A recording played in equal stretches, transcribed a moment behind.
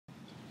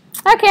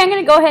Okay, I'm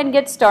going to go ahead and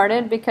get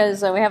started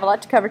because we have a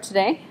lot to cover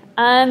today.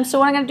 So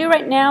what I'm going to do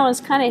right now is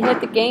kind of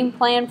hit the game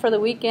plan for the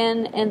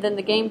weekend and then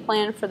the game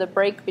plan for the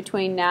break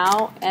between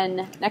now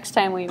and next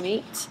time we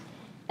meet.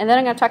 And then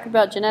I'm going to talk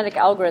about genetic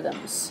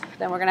algorithms.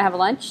 Then we're going to have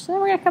lunch. Then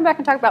we're going to come back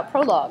and talk about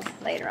Prologue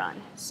later on.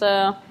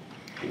 So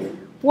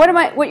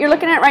what you're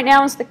looking at right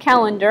now is the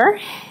calendar.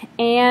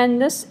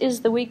 And this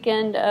is the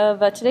weekend of,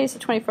 today's the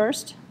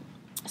 21st.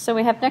 So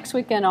we have next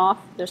weekend off.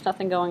 There's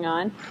nothing going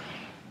on.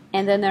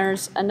 And then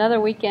there's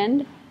another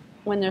weekend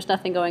when there's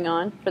nothing going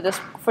on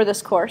for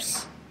this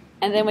course.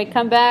 And then we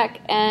come back,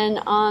 and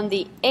on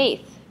the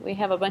 8th, we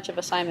have a bunch of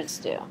assignments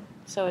due.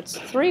 So it's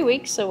 3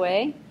 weeks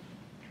away.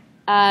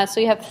 So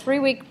you have a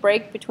 3-week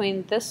break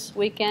between this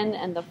weekend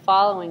and the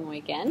following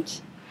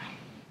weekend.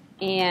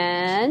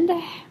 And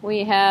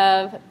we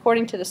have,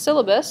 according to the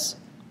syllabus,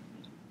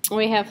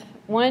 we have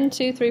 1,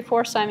 2, 3,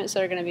 4 assignments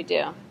that are going to be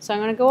due. So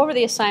I'm going to go over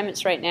the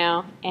assignments right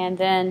now, and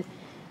then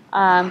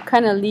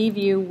kind of leave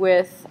you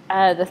with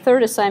the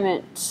third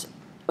assignment,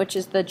 which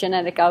is the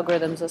genetic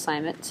algorithms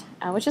assignment,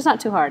 which is not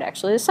too hard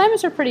actually. The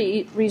assignments are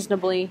pretty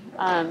reasonably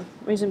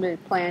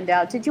planned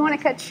out. Did you want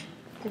to catch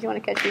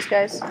these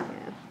guys?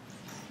 Yeah.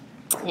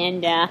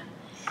 And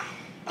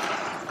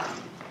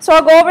so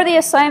I'll go over the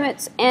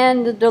assignments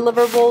and the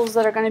deliverables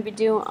that are going to be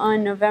due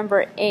on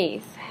November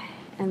 8th,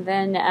 and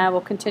then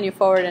we'll continue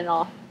forward, and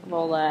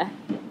we'll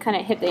kind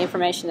of hit the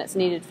information that's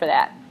needed for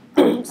that.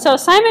 So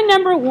assignment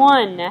number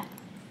 1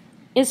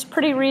 is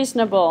pretty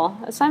reasonable.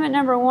 Assignment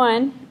number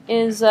 1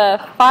 is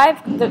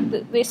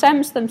the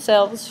assignments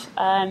themselves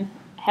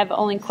have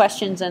only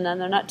questions in them.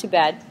 They're not too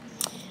bad.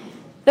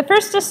 The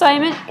first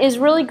assignment is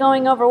really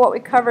going over what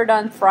we covered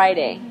on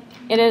Friday.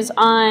 It is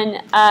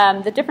on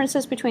the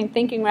differences between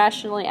thinking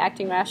rationally,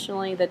 acting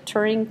rationally, the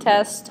Turing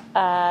test,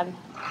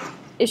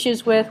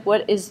 issues with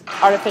what is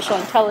artificial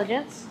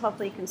intelligence.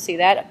 Hopefully you can see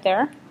that up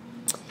there.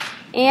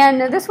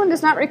 And this one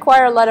does not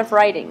require a lot of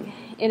writing.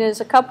 It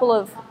is a couple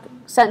of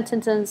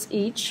sentences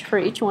each for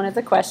each one of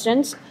the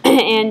questions.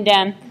 And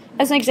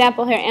as an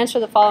example here, answer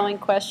the following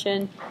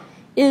question.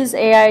 Is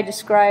AI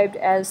described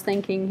as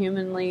thinking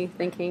humanly,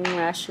 thinking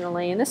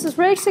rationally? And this is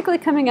basically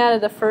coming out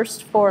of the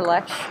first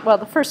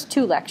the first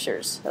 2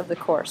 lectures of the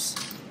course.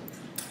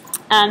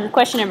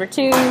 Question number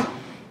 2,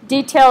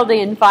 detail the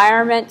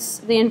environments.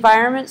 The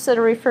environments that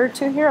are referred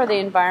to here are the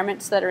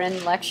environments that are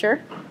in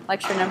lecture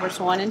numbers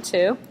 1 and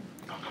 2.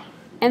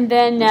 And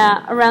then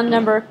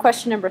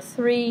question number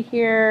 3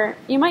 here,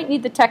 you might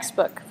need the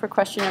textbook for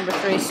question number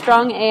 3,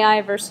 strong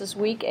AI versus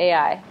weak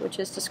AI, which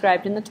is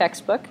described in the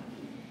textbook.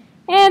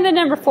 And then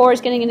number 4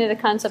 is getting into the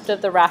concept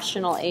of the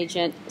rational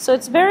agent. So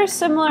it's very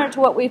similar to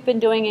what we've been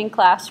doing in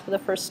class for the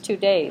first 2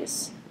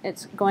 days.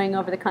 It's going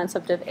over the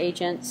concept of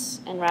agents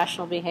and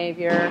rational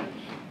behavior.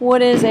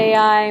 What is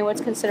AI?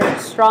 What's considered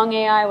strong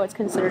AI? What's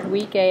considered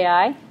weak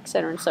AI?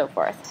 Etc. and so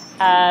forth.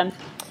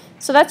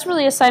 So that's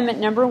really assignment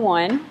number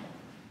 1.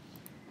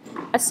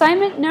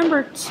 Assignment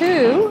number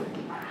 2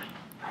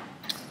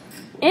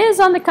 is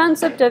on the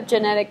concept of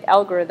genetic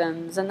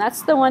algorithms, and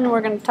that's the one I'm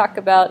going to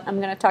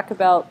talk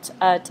about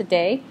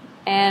today.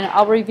 And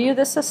I'll review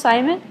this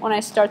assignment when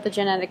I start the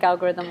genetic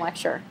algorithm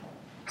lecture.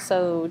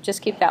 So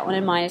just keep that one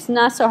in mind. It's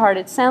not so hard.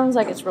 It sounds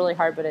like it's really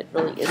hard, but it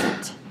really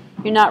isn't.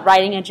 You're not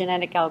writing a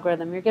genetic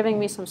algorithm. You're giving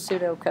me some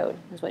pseudocode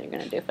is what you're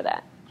going to do for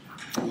that.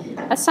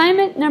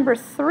 Assignment number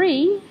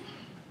 3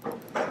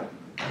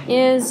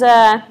 is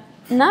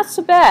not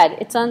so bad.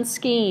 It's on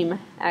scheme,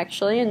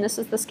 actually, and this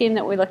is the scheme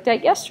that we looked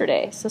at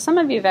yesterday. So some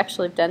of you have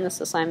actually done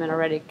this assignment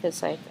already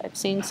because I've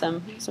seen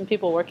some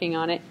people working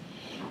on it.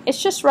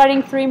 It's just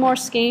writing 3 more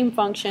scheme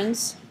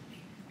functions,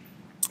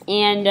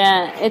 and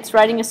it's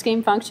writing a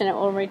scheme function. It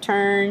will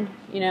return,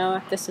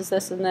 if this is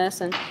this and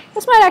this, and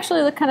this might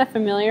actually look kind of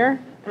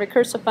familiar. A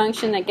recursive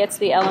function that gets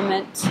the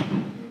element.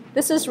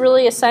 This is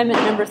really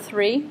assignment number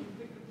 3,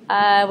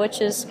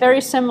 which is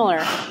very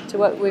similar to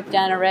what we've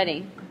done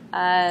already.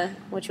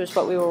 Which was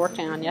what we were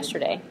working on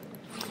yesterday.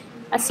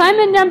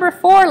 Assignment number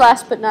 4,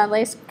 last but not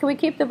least, can we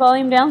keep the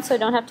volume down so I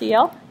don't have to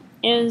yell,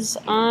 is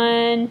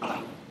on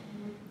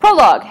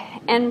Prologue.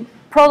 And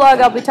Prologue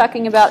I'll be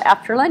talking about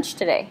after lunch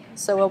today.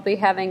 So we'll be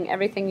having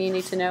everything you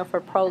need to know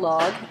for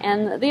Prologue.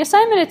 And the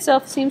assignment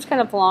itself seems kind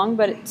of long,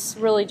 but it's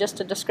really just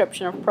a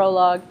description of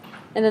Prologue.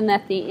 And then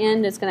at the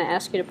end it's going to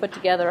ask you to put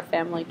together a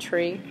family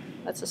tree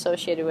that's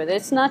associated with it.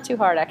 It's not too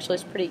hard, actually.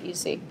 It's pretty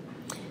easy.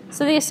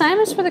 So the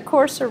assignments for the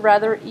course are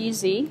rather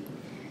easy.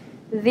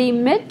 The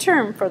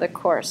midterm for the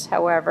course,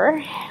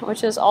 however,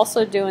 which is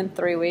also due in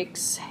 3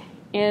 weeks,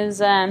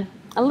 is a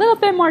little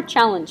bit more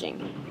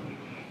challenging.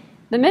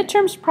 The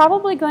midterm's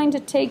probably going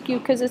to take you,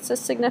 because it's a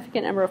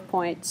significant number of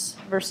points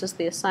versus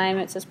the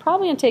assignments, it's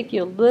probably going to take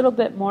you a little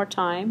bit more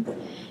time.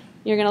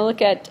 You're going to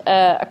look at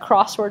a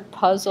crossword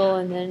puzzle,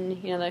 and then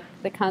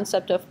the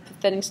concept of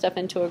fitting stuff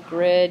into a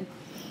grid.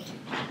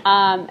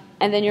 And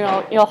then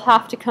you'll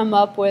have to come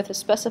up with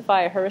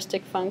specify a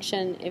heuristic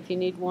function if you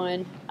need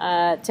one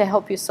to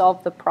help you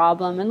solve the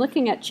problem. And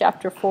looking at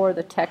Chapter 4 of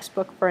the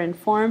textbook for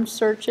informed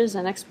searches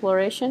and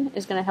exploration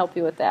is going to help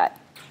you with that.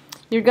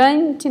 You're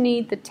going to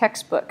need the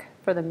textbook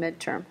for the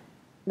midterm.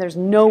 there's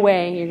no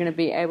way you're going to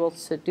be able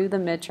to do the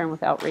midterm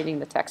without reading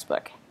the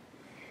textbook.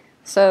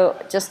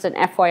 So just an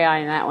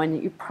FYI on that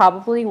one, you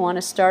probably want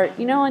to start,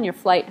 you know, on your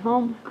flight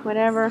home,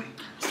 whatever,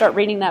 start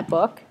reading that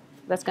book.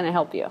 That's going to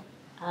help you.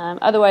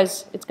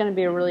 Otherwise, it's going to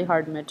be a really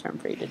hard midterm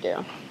for you to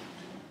do.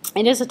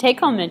 It is a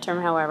take-home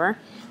midterm, however.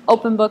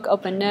 Open book,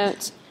 open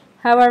notes.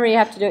 However, you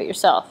have to do it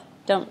yourself.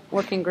 Don't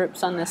work in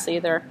groups on this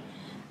either.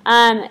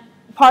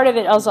 Part of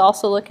it is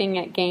also looking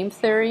at game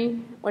theory,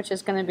 which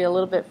is going to be a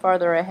little bit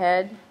farther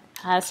ahead.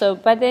 So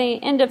by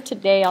the end of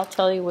today, I'll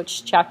tell you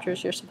which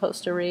chapters you're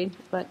supposed to read.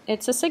 But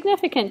it's a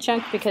significant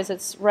chunk because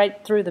it's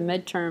right through the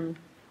midterm,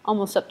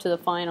 almost up to the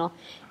final.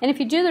 And if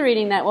you do the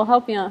reading, that will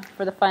help you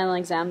for the final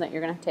exam that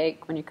you're going to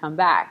take when you come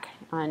back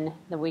on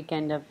the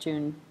weekend of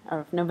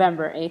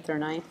November 8th or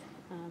 9th.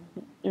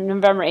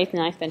 November 8th,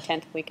 9th, and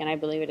 10th weekend, I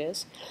believe it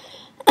is.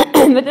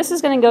 But this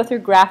is going to go through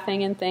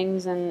graphing and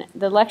things, and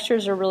the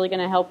lectures are really going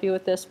to help you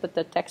with this, but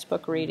the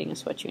textbook reading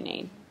is what you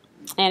need.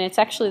 And it's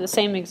actually the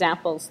same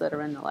examples that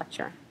are in the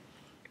lecture.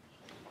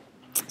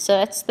 So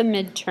that's the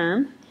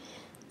midterm.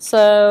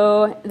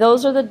 So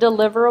those are the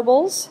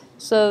deliverables.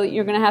 So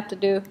you're going to have to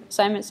do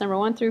assignments number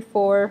 1 through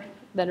 4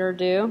 that are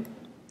due.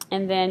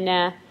 And then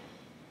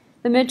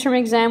the midterm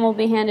exam will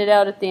be handed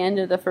out at the end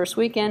of the first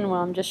weekend.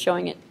 Well, I'm just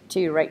showing it to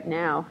you right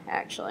now,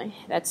 actually.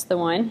 That's the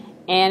one.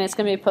 And it's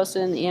going to be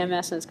posted in the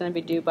EMS, and it's going to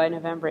be due by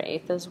November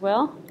 8th as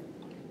well.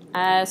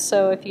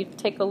 So if you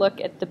take a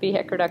look at the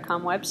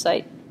bhecker.com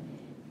website,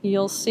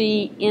 you'll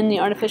see in the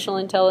artificial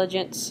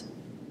intelligence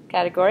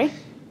category,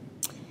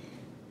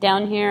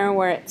 down here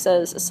where it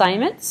says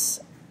assignments,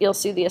 you'll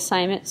see the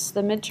assignments.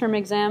 The midterm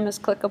exam is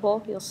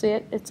clickable. You'll see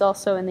it. It's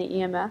also in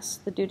the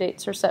EMS. The due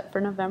dates are set for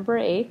November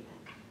 8th.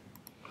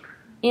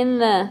 In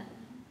the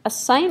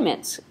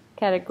assignments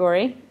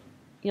category,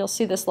 you'll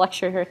see this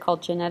lecture here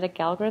called Genetic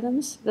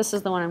Algorithms. This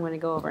is the one I'm going to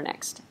go over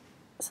next.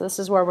 So this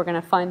is where we're going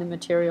to find the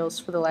materials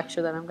for the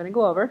lecture that I'm going to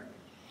go over.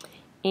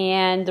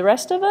 And the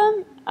rest of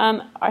them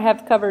I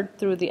have covered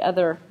through the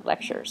other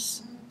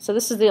lectures. So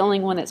this is the only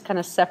one that's kind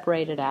of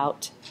separated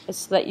out,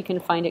 so that you can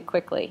find it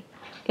quickly.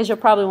 Because you'll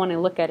probably want to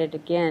look at it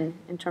again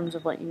in terms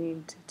of what you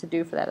need to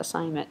do for that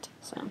assignment.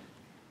 So,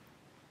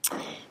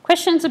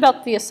 questions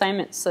about the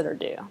assignments that are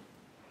due?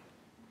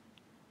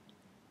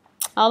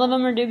 All of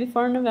them are due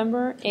before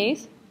November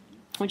 8th,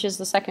 which is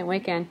the second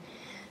weekend.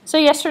 So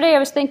yesterday I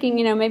was thinking,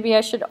 you know, maybe I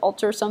should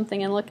alter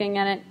something in looking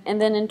at it. And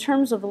then in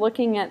terms of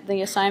looking at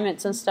the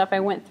assignments and stuff, I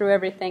went through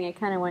everything and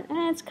kind of went,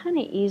 it's kind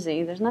of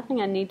easy. There's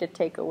nothing I need to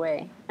take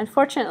away.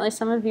 Unfortunately,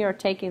 some of you are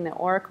taking the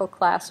Oracle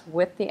class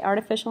with the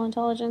artificial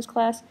intelligence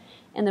class,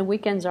 and the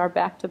weekends are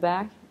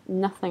back-to-back.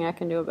 Nothing I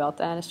can do about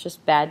that. It's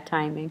just bad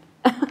timing.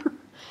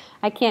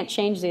 I can't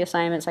change the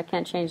assignments. I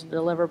can't change the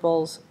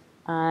deliverables.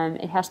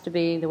 It has to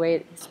be the way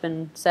it's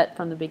been set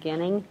from the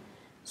beginning.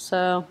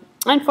 So,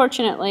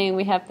 unfortunately,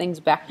 we have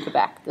things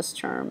back-to-back this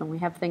term, and we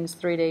have things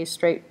 3 days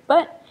straight.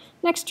 But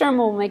next term,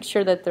 we'll make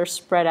sure that they're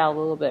spread out a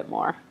little bit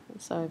more.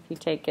 So if you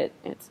take it,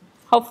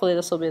 hopefully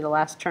this will be the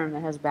last term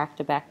that has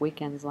back-to-back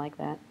weekends like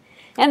that.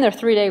 And they're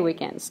 3-day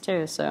weekends,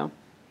 too. So,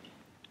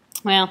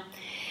 well,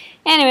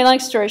 anyway, long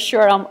story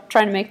short, I'm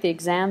trying to make the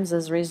exams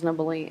as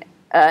reasonably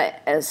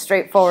as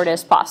straightforward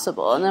as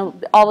possible. And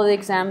then all of the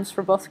exams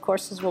for both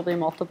courses will be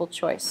multiple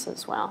choice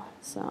as well.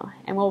 So,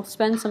 and we'll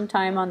spend some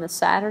time on the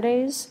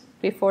Saturdays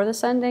before the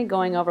Sunday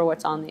going over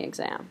what's on the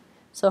exam.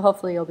 So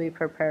hopefully you'll be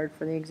prepared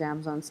for the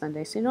exams on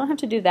Sunday. So you don't have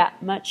to do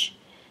that much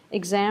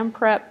exam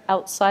prep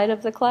outside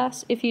of the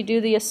class. If you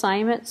do the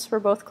assignments for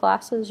both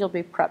classes, you'll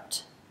be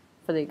prepped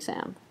for the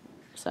exam.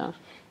 So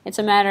it's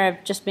a matter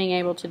of just being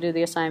able to do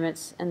the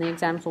assignments, and the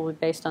exams will be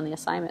based on the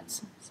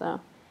assignments.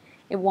 So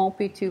it won't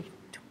be too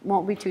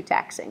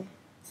taxing.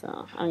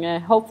 So I'm going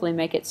to hopefully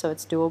make it so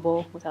it's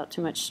doable without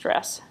too much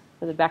stress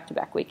for the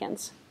back-to-back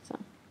weekends. So,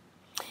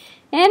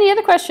 any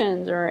other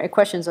questions or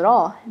questions at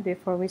all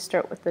before we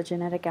start with the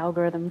genetic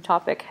algorithm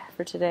topic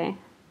for today?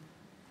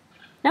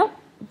 Nope?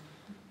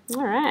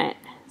 All right.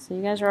 So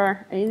you guys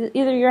are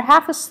either you're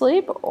half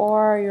asleep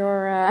or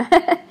you're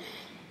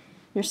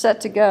you're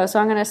set to go. So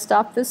I'm going to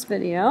stop this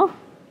video.